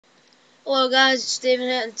Hello guys, it's Stephen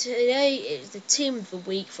here, and today is the team of the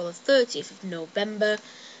week for the 30th of November.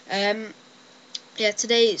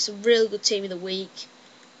 Today it's a really good team of the week.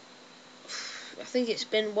 I think it's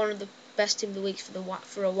been one of the best team of the week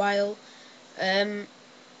for a while. No,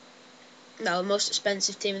 the most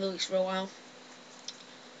expensive team of the week for a while.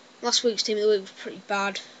 Last week's team of the week was pretty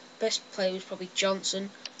bad. Best player was probably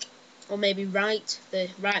Johnson, or maybe Wright, the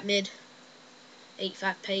right mid,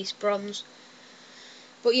 85 pace, bronze.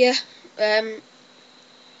 But yeah, as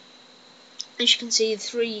you can see, the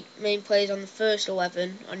three main players on the first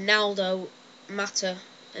 11 are Naldo, Mata,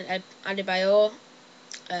 and Adebayor.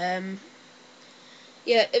 I've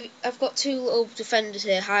got two little defenders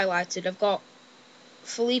here highlighted. I've got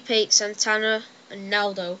Felipe Santana and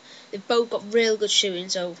Naldo. They've both got real good shooting,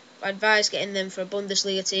 so I advise getting them for a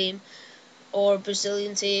Bundesliga team or a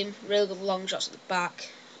Brazilian team. Real good long shots at the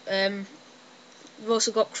back. We've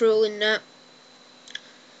also got Krul in net,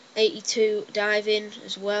 82 diving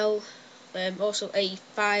as well. Also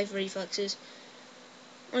 85 reflexes.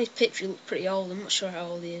 On his picture, he looks pretty old. I'm not sure how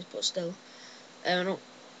old he is, but still. I don't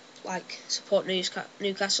support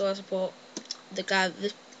Newcastle. I support the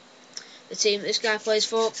team this guy plays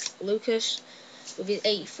for, Lucas, with his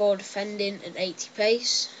 84 defending and 80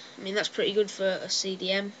 pace. I mean, that's pretty good for a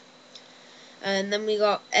CDM. And then we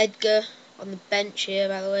got Edgar on the bench here,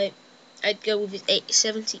 by the way. Edgar with his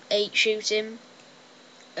 78 shooting.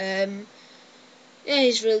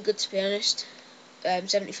 He's really good, to be honest.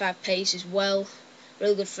 75 pace as well.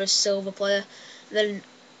 Really good for a silver player. And then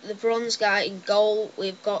the bronze guy in goal,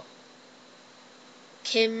 we've got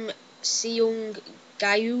Kim Seung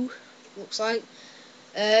Gayu, looks like.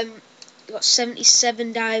 Got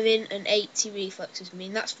 77 diving and 80 reflexes. I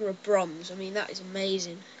mean, that's for a bronze. I mean, that is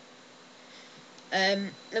amazing.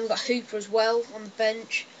 Then we've got Hooper as well on the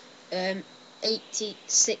bench.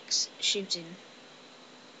 86 shooting.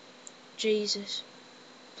 Jesus.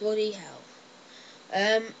 Bloody hell.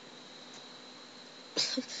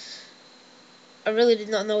 I really did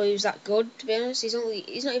not know he was that good, to be honest. He's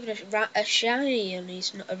not even a shiny on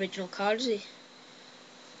his original card, is he?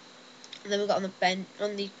 And then we've got on the bench,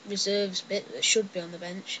 on the reserves bit that should be on the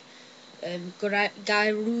bench, Guy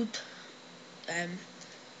Rude.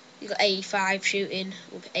 He's got 85 shooting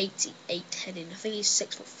with 88 heading. I think he's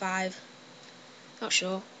 6'5". Not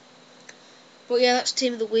sure. But yeah, that's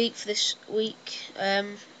team of the week for this week.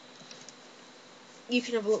 You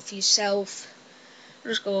can have a look for yourself.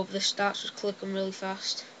 I'll just go over the stats, just click them really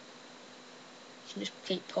fast. You can just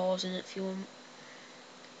keep pausing it if you want.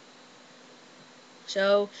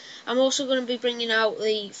 So I'm also going to be bringing out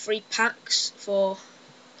the free packs for,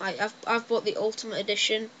 I've bought the Ultimate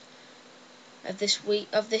Edition of this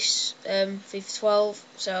FIFA 12.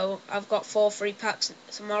 So I've got 4 free packs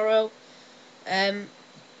tomorrow. I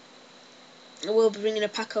will be bringing a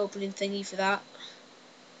pack opening thingy for that.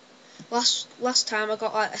 Last time I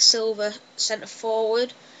got like a silver centre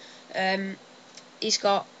forward. He's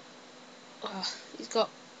got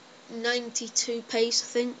 92 pace, I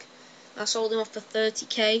think. I sold him off for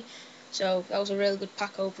 30k, so that was a really good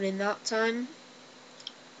pack opening that time.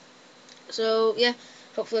 So yeah,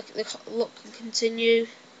 hopefully the luck can continue.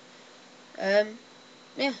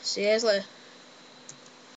 See you guys later.